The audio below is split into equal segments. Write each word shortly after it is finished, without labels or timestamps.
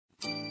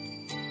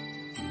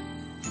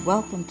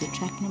Welcome to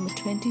track number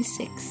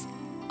 26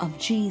 of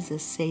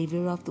Jesus,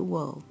 Saviour of the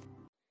World.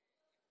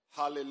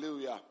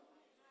 Hallelujah.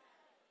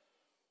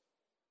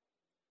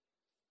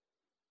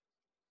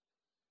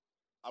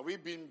 Are we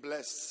being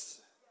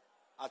blessed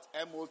at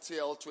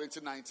MOTL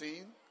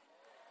 2019?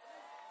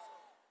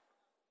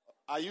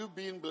 Are you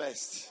being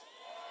blessed?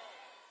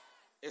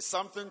 Is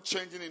something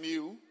changing in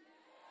you?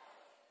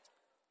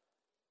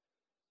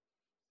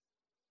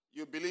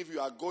 You believe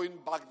you are going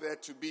back there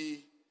to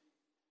be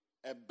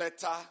a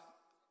better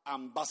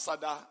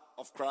ambassador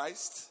of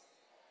Christ?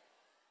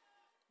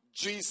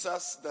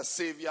 Jesus, the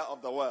Savior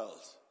of the world.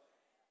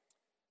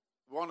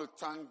 We want to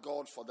thank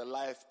God for the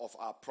life of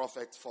our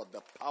prophet, for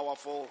the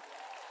powerful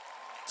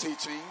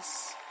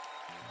teachings.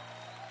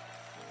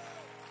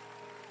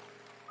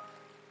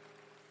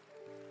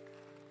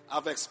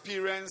 I've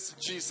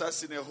experienced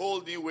Jesus in a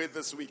whole new way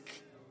this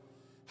week.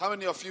 How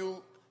many of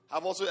you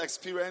have also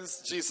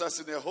experienced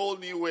Jesus in a whole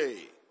new way?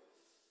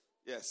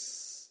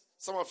 Yes.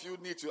 Some of you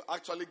need to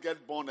actually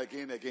get born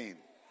again.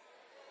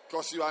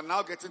 Because you are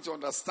now getting to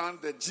understand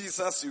the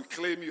Jesus you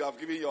claim you have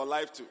given your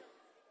life to.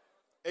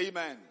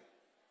 Amen.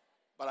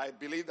 But I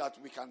believe that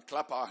we can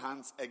clap our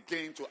hands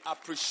again to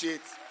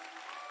appreciate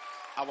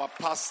our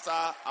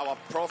pastor, our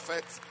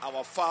prophet,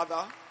 our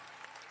father.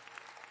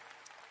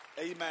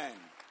 Amen.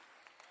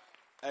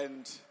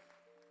 And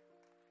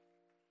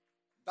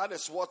that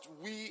is what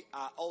we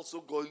are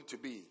also going to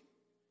be.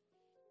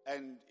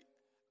 And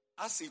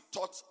as he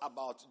taught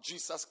about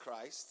Jesus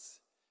Christ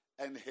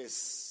and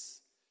his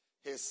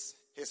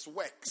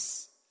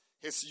works,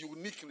 his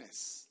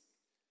uniqueness,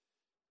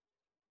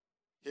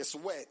 his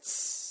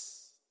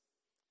words,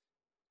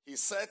 he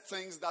said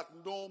things that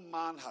no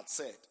man had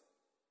said.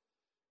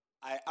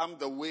 I am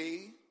the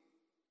way,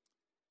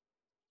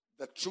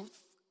 the truth,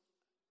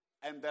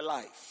 and the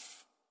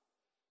life.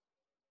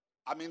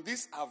 I mean,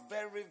 these are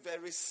very,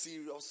 very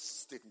serious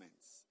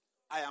statements.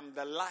 I am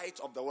the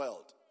light of the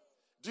world.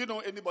 Do you know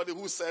anybody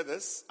who said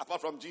this apart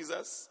from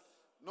Jesus?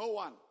 No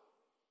one.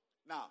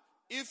 Now,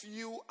 if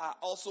you are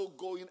also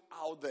going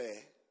out there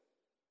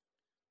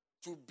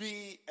to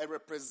be a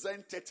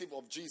representative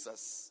of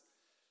Jesus,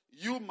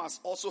 you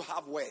must also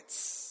have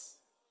words.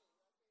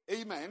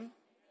 Amen.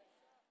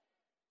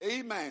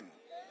 Amen.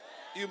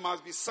 You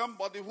must be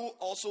somebody who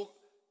also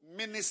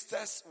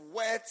ministers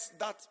words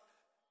that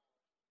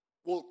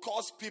will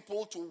cause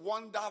people to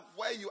wonder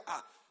where you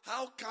are.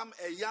 How come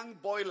a young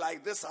boy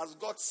like this has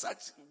got such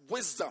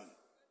wisdom?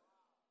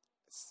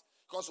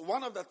 Because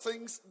one of the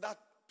things that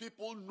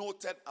people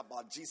noted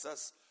about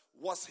Jesus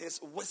was his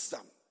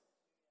wisdom.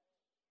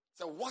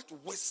 So what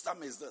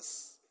wisdom is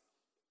this?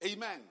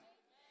 Amen.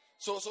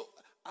 So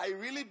I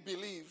really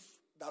believe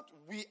that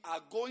we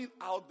are going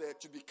out there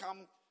to become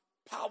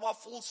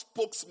powerful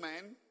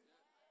spokesmen,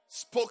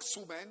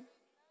 spokeswomen,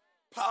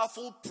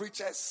 powerful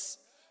preachers.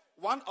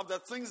 One of the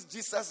things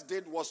Jesus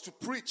did was to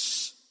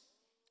preach,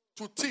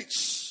 to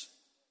teach,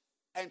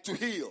 and to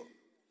heal.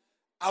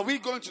 Are we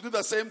going to do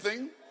the same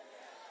thing?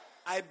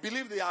 I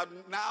believe there are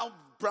now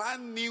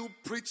brand new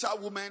preacher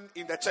women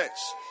in the church.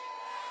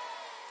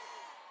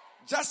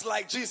 Just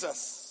like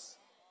Jesus.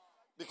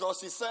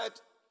 Because he said,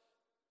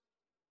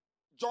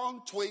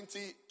 John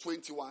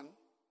 20:21.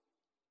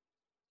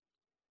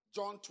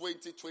 John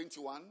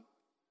 20:21.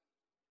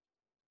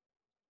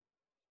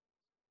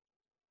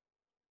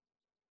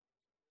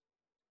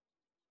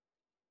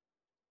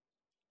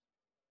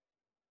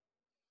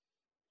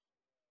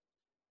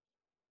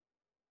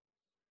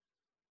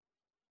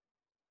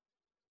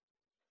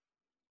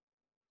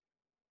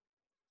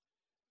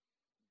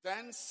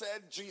 Then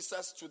said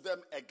Jesus to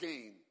them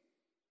again,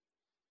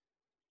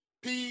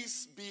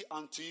 peace be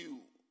unto you.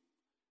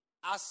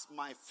 As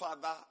my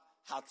Father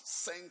hath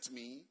sent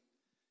me,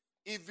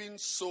 even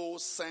so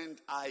send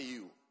I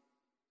you.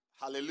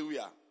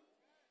 Hallelujah.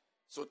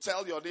 So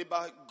tell your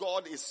neighbor,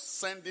 God is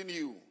sending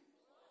you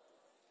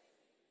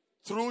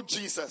through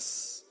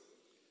Jesus.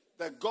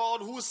 The God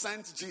who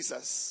sent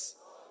Jesus,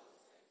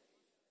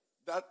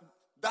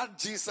 that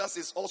Jesus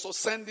is also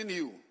sending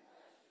you.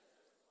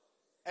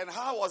 And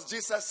how was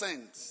Jesus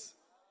sent?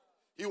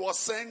 He was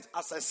sent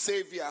as a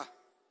savior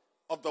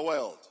of the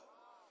world.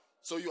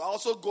 So you're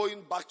also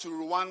going back to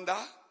Rwanda,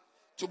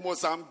 to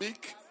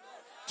Mozambique,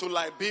 to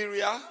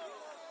Liberia,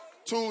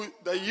 to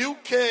the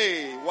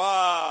UK.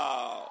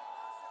 Wow.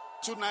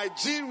 To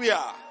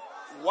Nigeria.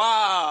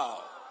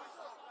 Wow.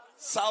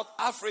 South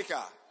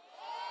Africa.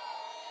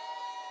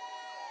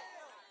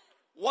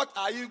 What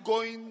are you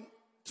going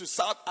to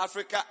South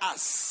Africa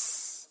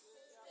as?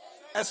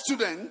 A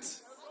student?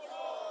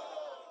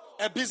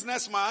 A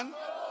businessman?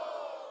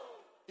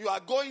 You are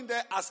going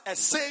there as a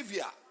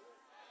savior.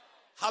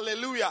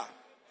 Hallelujah.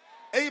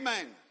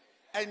 Amen.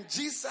 And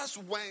Jesus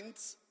went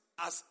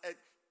as a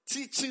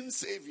teaching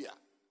savior.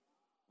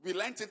 We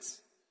learned it,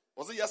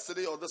 was it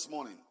yesterday or this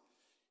morning?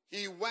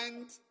 He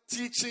went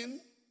teaching,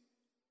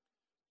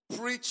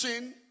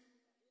 preaching,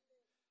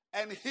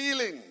 and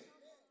healing.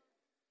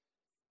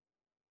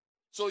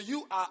 So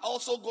you are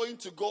also going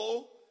to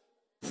go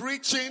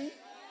preaching,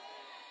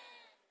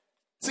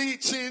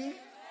 teaching,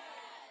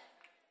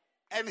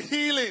 and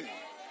healing.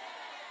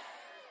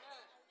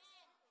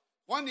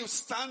 When you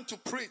stand to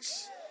preach,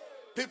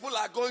 people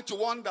are going to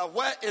wonder,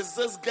 where is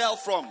this girl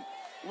from?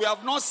 We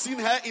have not seen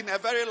her in a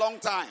very long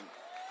time.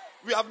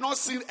 We have not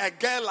seen a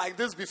girl like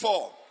this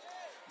before.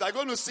 They're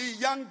going to see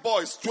young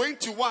boys,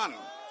 21,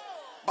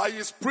 but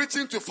he's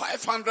preaching to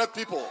 500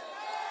 people.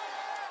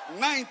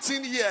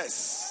 19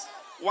 years,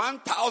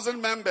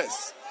 1,000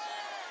 members.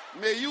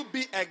 May you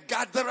be a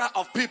gatherer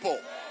of people.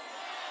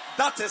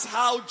 That is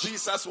how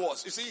Jesus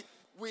was. You see,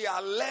 we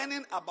are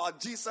learning about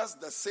Jesus,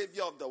 the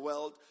Savior of the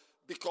world,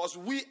 because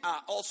we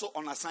are also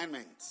on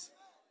assignment.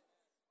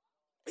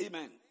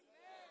 Amen.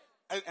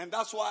 And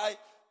that's why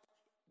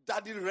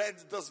Daddy read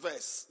this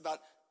verse, that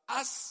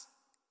as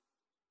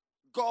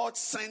God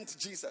sent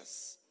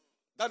Jesus,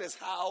 that is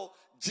how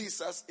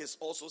Jesus is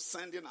also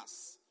sending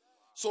us.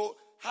 So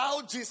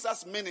how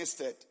Jesus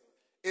ministered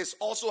is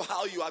also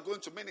how you are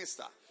going to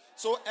minister.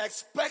 So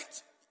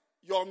expect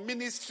your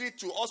ministry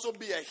to also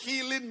be a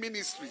healing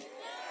ministry.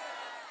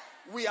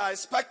 We are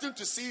expecting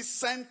to see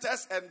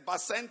centers and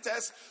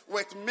bacentas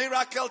with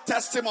miracle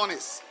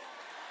testimonies.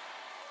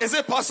 Is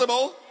it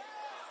possible?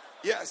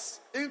 Yes.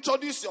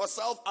 Introduce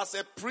yourself as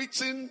a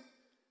preaching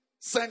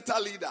center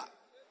leader,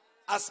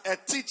 as a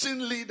teaching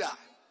leader,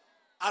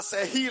 as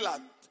a healer.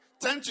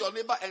 Turn to your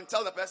neighbor and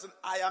tell the person,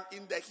 I am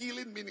in the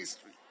healing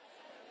ministry.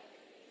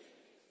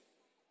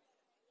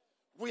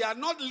 We are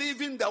not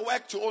leaving the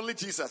work to only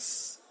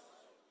Jesus.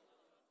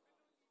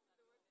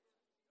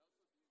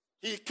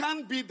 He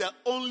can't be the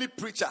only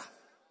preacher.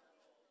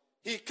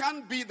 He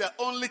can't be the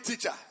only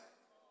teacher.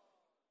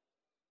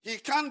 He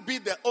can't be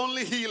the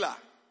only healer.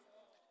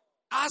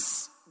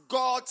 As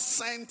God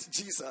sent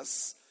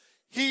Jesus,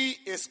 He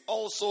is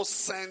also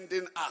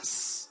sending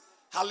us.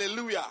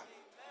 Hallelujah.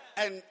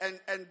 And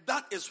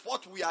that is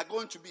what we are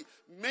going to be.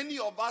 Many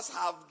of us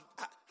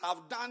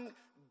have done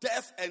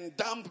deaf and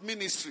dumb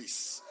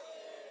ministries.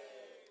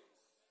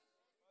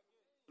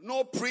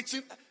 No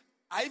preaching.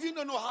 I even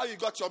don't know how you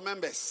got your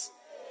members.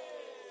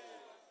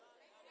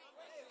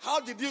 How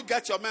did you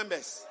get your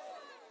members?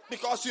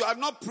 Because you are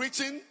not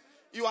preaching.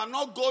 You are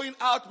not going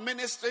out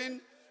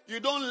ministering. You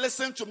don't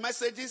listen to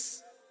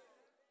messages.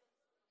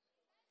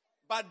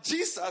 But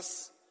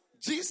Jesus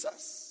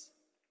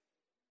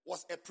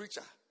was a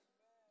preacher.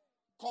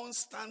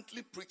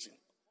 Constantly preaching.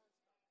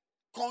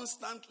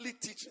 Constantly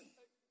teaching.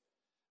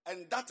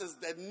 And that is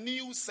the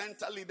new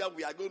center leader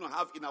we are going to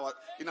have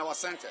in our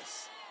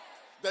centers.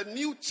 The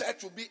new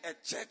church will be a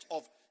church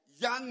of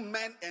young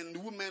men and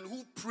women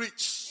who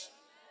preach.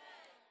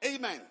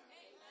 Amen.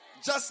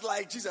 Just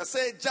like Jesus.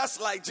 Say,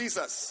 just like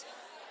Jesus.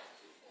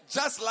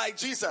 Just like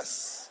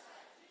Jesus.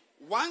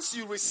 Once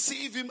you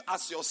receive Him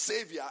as your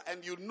Savior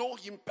and you know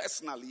Him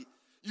personally,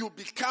 you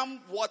become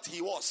what He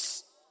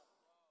was.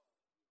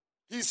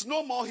 He's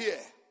no more here.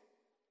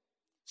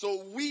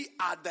 So we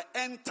are the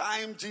end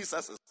time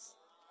Jesuses.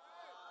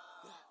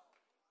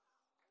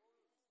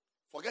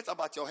 Forget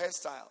about your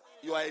hairstyle.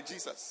 You are a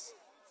Jesus.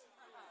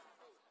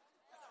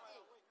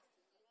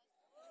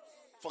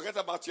 Forget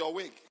about your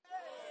wig.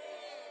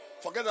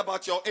 Forget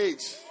about your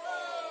age.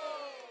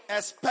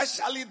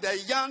 Especially the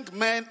young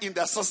men in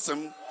the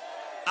system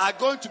are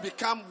going to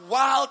become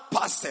wild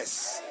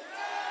pastors.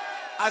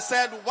 I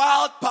said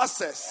wild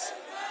pastors.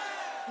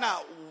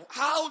 Now,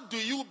 how do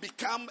you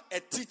become a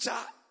teacher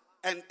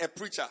and a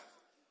preacher?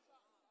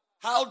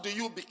 How do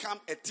you become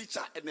a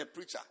teacher and a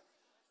preacher?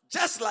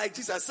 Just like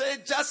Jesus. Say,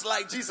 just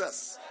like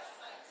Jesus.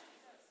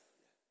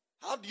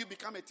 How do you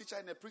become a teacher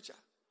and a preacher?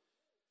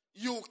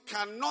 You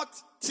cannot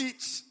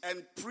teach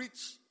and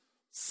preach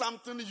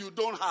something you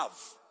don't have.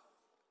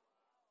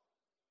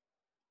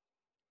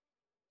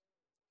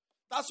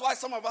 That's why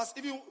some of us,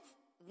 even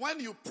when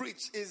you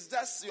preach, is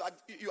just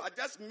you are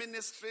just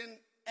ministering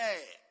air.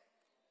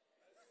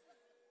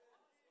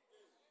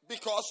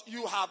 Because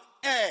you have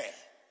air.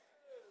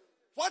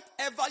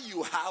 Whatever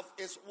you have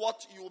is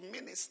what you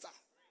minister.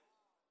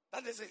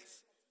 That is it.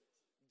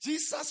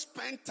 Jesus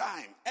spent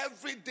time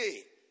every day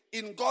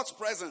in God's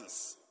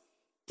presence,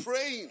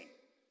 praying,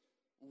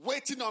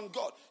 waiting on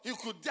God. He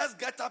could just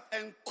get up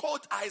and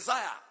quote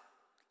Isaiah.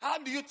 How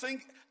do you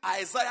think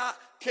Isaiah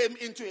came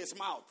into his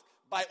mouth?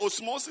 By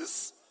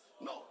osmosis?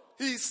 No.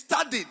 He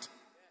studied.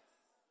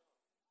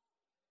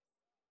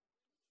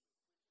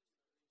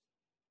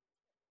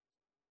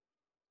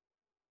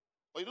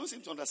 But you don't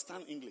seem to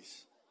understand English.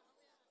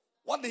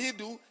 What did he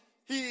do?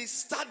 He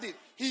studied.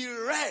 He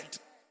read.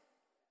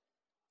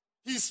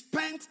 He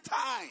spent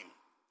time.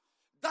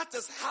 That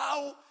is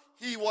how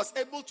he was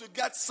able to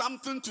get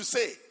something to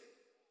say.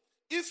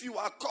 If you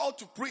are called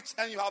to preach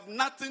and you have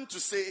nothing to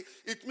say,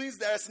 it means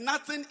there is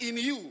nothing in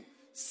you.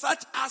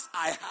 Such as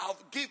I have,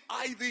 give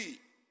I thee.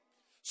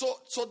 So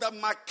the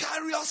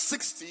Macarius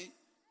 60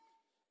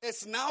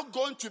 is now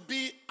going to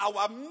be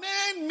our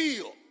main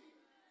meal.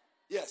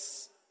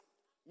 Yes.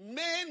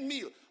 Main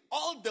meal.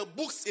 All the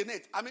books in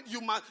it. I mean,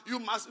 you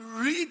must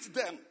read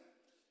them.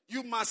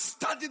 You must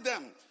study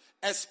them.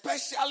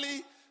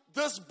 Especially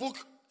this book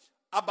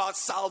about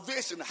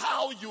salvation.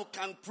 How you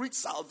can preach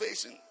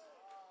salvation.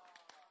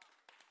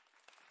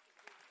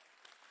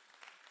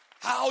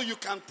 How you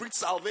can preach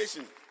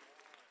salvation.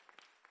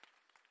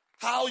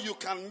 How you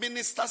can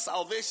minister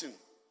salvation.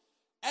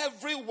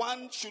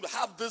 Everyone should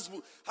have this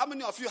book. How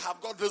many of you have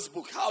got this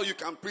book? How you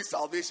can preach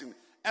salvation.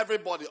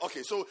 Everybody.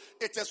 Okay, so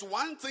it is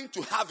one thing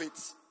to have it.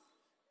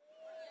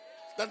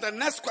 Then the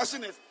next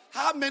question is,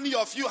 how many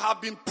of you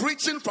have been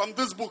preaching from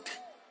this book?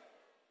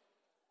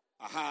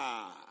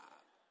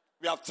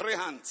 We have 3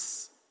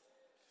 hands.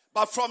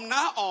 But from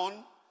now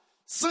on,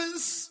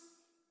 since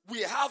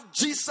we have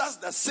Jesus,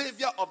 the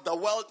Savior of the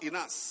world, in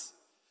us,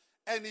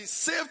 and he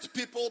saved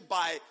people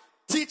by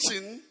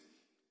teaching,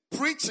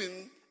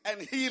 preaching,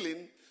 and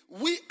healing,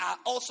 we are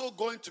also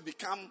going to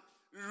become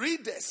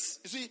readers.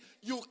 You see,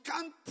 you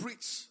can't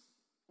preach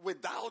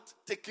without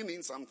taking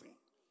in something.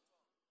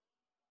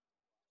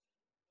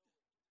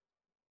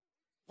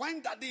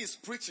 When Daddy is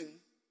preaching,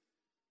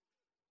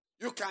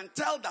 you can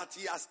tell that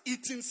he has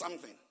eaten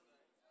something.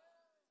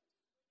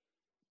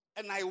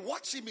 And I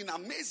watch him in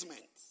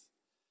amazement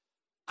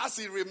as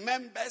he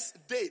remembers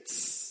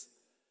dates.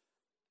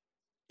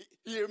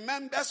 He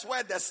remembers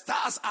where the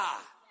stars are,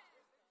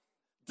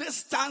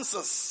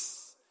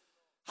 distances,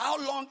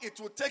 how long it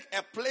will take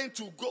a plane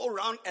to go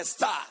around a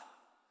star.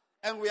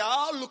 And we are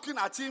all looking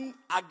at him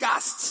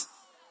aghast.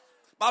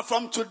 But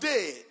from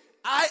today,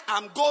 I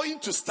am going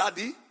to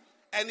study,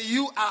 and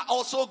you are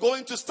also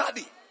going to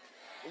study.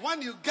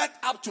 When you get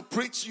up to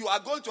preach, you are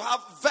going to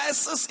have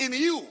verses in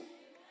you.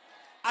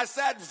 I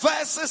said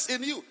verses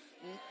in you.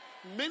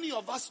 Many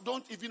of us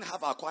don't even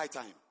have our quiet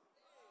time.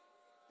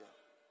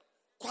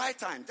 Quiet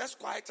time, just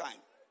quiet time.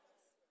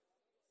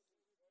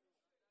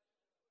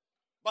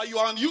 But you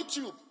are on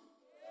YouTube.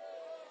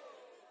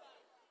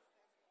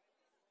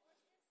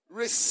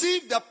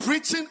 Receive the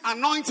preaching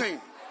anointing.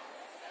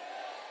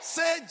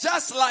 Say,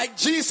 just like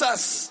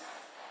Jesus.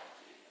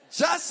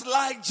 Just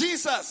like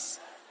Jesus.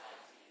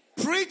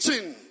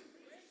 Preaching,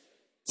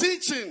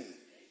 teaching,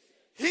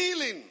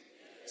 healing.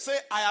 Say,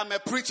 I am a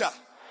preacher.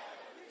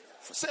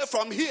 Say,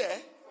 from here,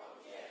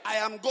 I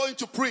am going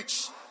to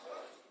preach.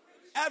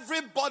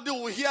 Everybody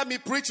will hear me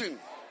preaching.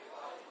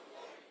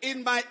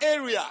 In my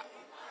area,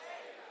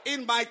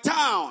 in my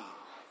town,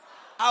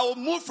 I will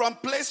move from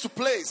place to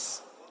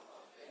place.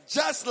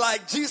 Just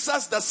like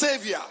Jesus the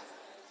Savior.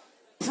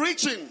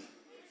 Preaching,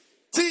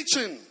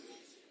 teaching,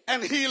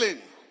 and healing.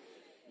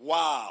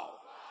 Wow.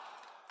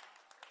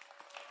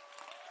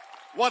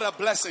 What a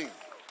blessing.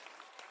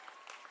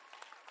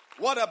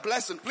 What a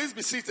blessing. Please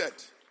be seated.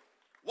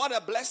 What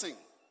a blessing.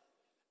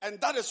 And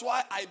that is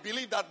why I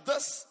believe that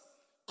this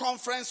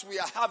conference we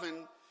are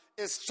having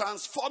is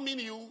transforming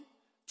you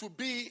to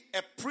be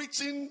a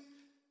preaching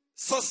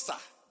sister.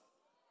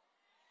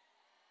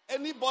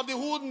 Anybody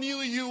who knew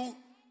you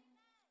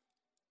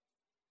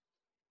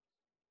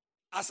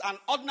as an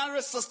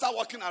ordinary sister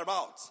walking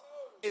about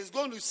is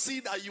going to see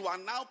that you are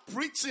now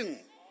preaching.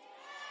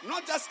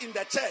 Not just in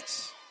the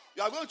church.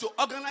 You are going to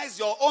organize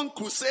your own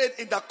crusade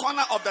in the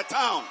corner of the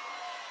town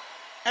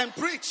and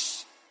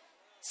preach.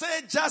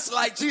 Say, just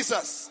like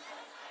Jesus.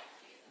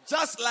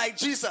 Just like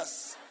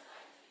Jesus.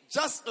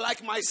 Just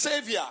like my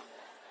Savior.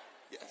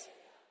 Yes.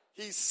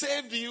 He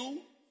saved you.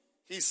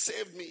 He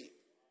saved me.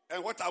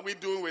 And what are we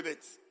doing with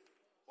it?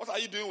 What are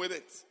you doing with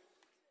it?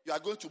 You are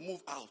going to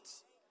move out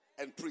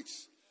and preach.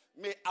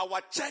 May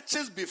our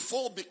churches be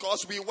full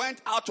because we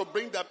went out to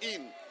bring them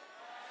in.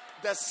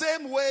 The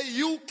same way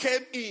you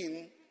came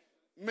in,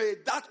 may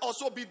that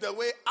also be the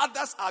way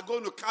others are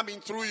going to come in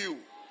through you.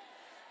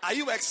 Are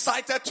you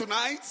excited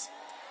tonight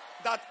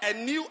that a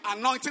new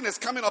anointing is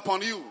coming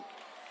upon you?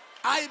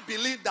 I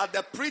believe that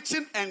the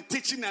preaching and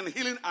teaching and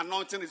healing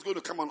anointing is going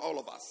to come on all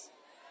of us.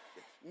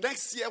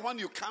 Next year when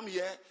you come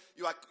here,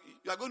 you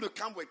are going to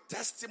come with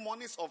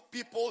testimonies of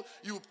people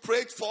you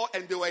prayed for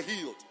and they were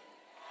healed.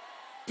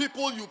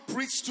 People you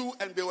preached to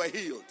and they were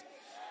healed.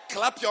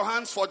 Clap your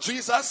hands for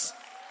Jesus.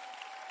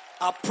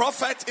 Our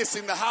prophet is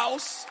in the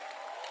house.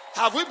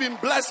 Have we been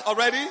blessed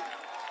already?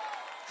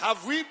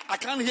 I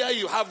can't hear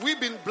you. Have we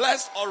been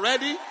blessed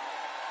already?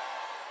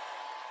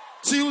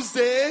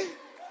 Tuesday,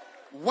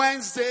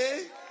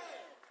 Wednesday,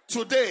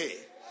 today.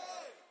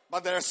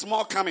 But there is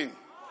more coming.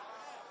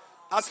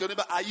 Ask your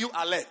neighbor, are you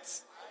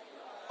alert?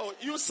 Oh,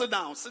 you sit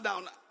down.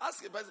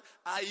 Ask your person,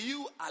 are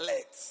you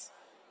alert?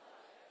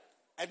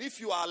 And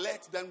if you are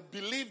alert, then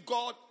believe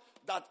God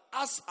that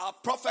as our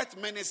prophet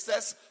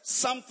ministers,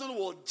 something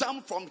will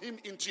jump from him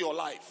into your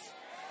life.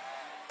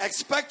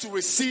 Expect to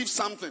receive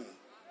something.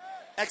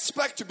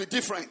 Expect to be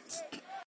different.